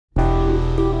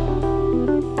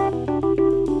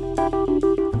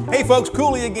Hey folks,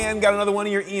 Cooley again. Got another one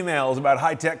of your emails about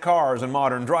high-tech cars and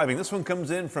modern driving. This one comes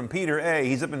in from Peter A.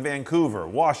 He's up in Vancouver,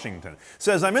 Washington.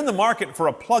 Says, I'm in the market for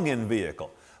a plug-in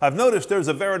vehicle. I've noticed there's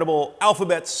a veritable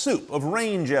alphabet soup of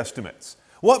range estimates.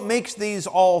 What makes these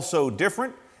all so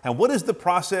different? And what is the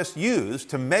process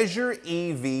used to measure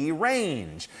EV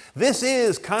range? This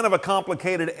is kind of a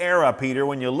complicated era, Peter.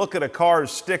 When you look at a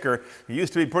car's sticker, it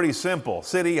used to be pretty simple.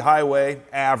 City, highway,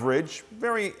 average,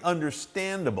 very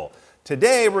understandable.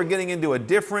 Today, we're getting into a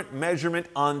different measurement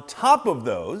on top of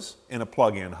those in a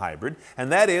plug-in hybrid,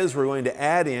 and that is we're going to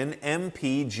add in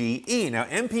MPGE. Now,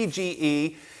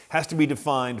 MPGE has to be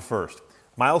defined first,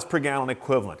 miles per gallon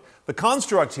equivalent. The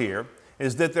construct here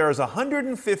is that there's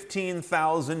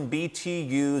 115,000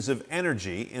 BTUs of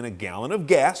energy in a gallon of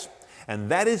gas,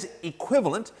 and that is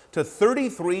equivalent to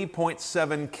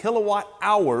 33.7 kilowatt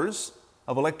hours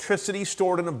of electricity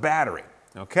stored in a battery.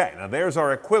 Okay, now there's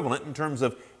our equivalent in terms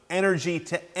of energy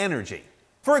to energy.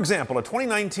 For example, a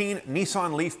 2019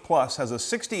 Nissan Leaf Plus has a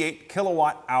 68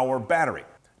 kilowatt hour battery.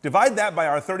 Divide that by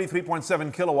our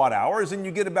 33.7 kilowatt hours and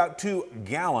you get about 2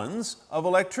 gallons of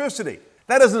electricity.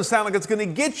 That doesn't sound like it's going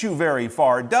to get you very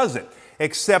far, does it?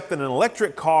 Except that an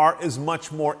electric car is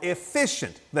much more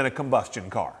efficient than a combustion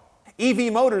car.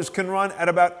 EV motors can run at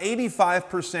about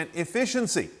 85%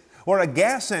 efficiency, where a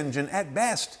gas engine at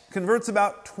best converts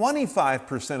about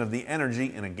 25% of the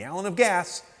energy in a gallon of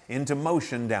gas into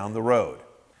motion down the road.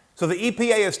 So the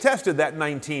EPA has tested that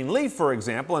 19 Leaf, for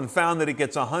example, and found that it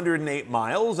gets 108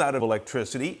 miles out of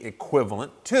electricity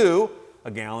equivalent to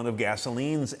a gallon of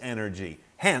gasoline's energy,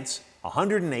 hence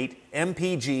 108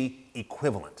 MPG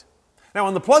equivalent. Now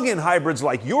on the plug-in hybrids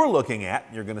like you're looking at,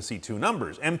 you're going to see two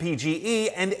numbers, MPGE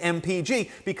and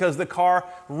MPG, because the car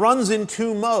runs in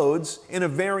two modes in a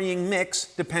varying mix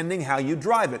depending how you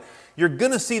drive it. You're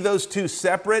going to see those two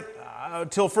separate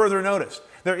till further notice.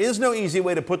 There is no easy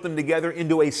way to put them together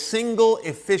into a single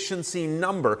efficiency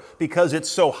number because it's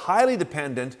so highly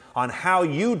dependent on how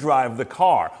you drive the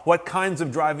car, what kinds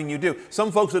of driving you do.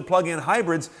 Some folks with plug-in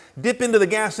hybrids dip into the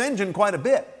gas engine quite a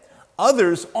bit.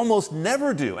 Others almost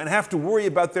never do and have to worry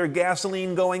about their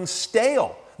gasoline going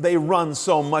stale. They run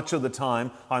so much of the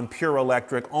time on pure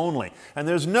electric only. And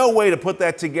there's no way to put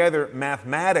that together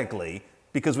mathematically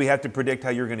because we have to predict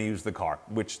how you're going to use the car,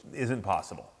 which isn't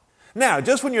possible. Now,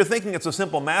 just when you're thinking it's a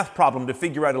simple math problem to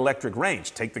figure out electric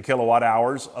range, take the kilowatt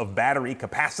hours of battery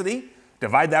capacity,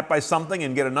 divide that by something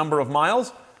and get a number of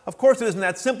miles. Of course, it isn't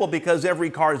that simple because every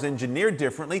car is engineered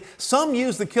differently. Some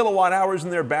use the kilowatt hours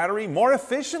in their battery more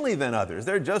efficiently than others.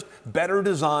 They're just better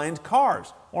designed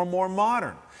cars or more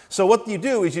modern. So what you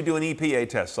do is you do an EPA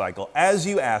test cycle, as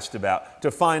you asked about,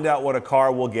 to find out what a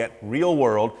car will get real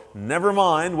world, never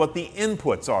mind what the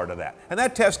inputs are to that. And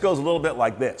that test goes a little bit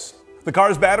like this. The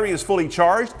car's battery is fully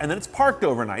charged and then it's parked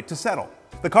overnight to settle.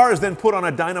 The car is then put on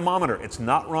a dynamometer. It's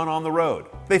not run on the road.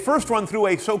 They first run through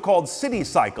a so-called city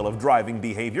cycle of driving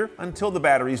behavior until the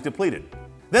battery is depleted.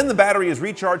 Then the battery is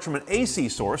recharged from an AC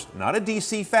source, not a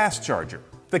DC fast charger.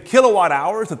 The kilowatt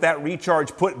hours that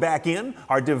recharge put back in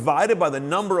are divided by the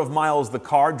number of miles the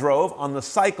car drove on the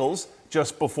cycles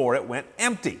just before it went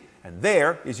empty. And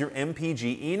there is your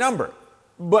MPGE number.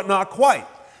 But not quite.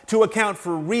 To account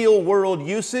for real-world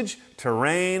usage,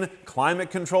 terrain,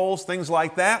 climate controls, things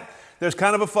like that, there's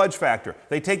kind of a fudge factor.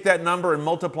 They take that number and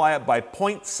multiply it by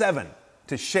 0.7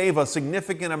 to shave a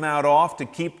significant amount off to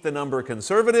keep the number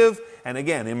conservative, and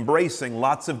again, embracing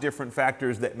lots of different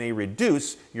factors that may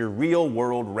reduce your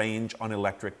real-world range on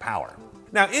electric power.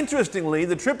 Now, interestingly,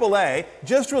 the AAA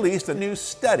just released a new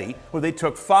study where they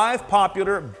took 5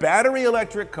 popular battery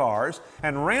electric cars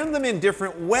and ran them in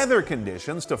different weather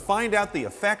conditions to find out the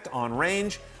effect on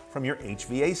range from your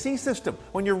HVAC system,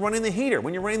 when you're running the heater,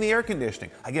 when you're running the air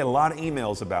conditioning. I get a lot of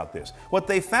emails about this. What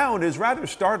they found is rather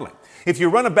startling. If you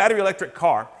run a battery electric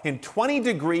car in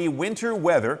 20-degree winter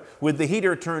weather with the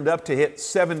heater turned up to hit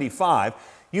 75,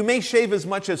 you may shave as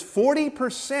much as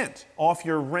 40% off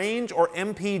your range or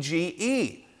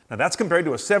MPGE. Now that's compared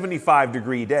to a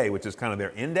 75-degree day, which is kind of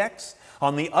their index.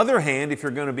 On the other hand, if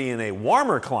you're going to be in a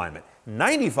warmer climate,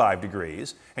 95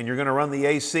 degrees, and you're going to run the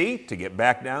AC to get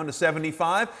back down to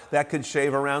 75, that could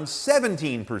shave around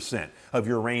 17% of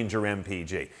your range or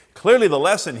MPG. Clearly the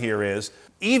lesson here is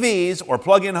EVs or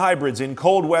plug-in hybrids in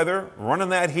cold weather, running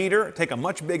that heater, take a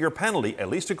much bigger penalty, at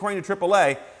least according to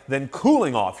AAA, than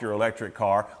cooling off your electric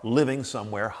car living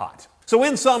somewhere hot. So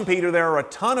in sum, Peter, there are a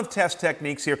ton of test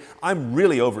techniques here. I'm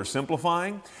really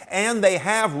oversimplifying, and they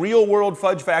have real-world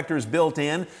fudge factors built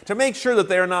in to make sure that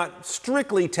they're not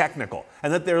strictly technical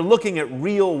and that they're looking at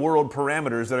real-world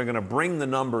parameters that are going to bring the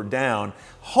number down.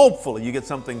 Hopefully you get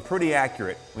something pretty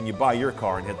accurate when you buy your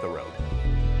car and hit the road.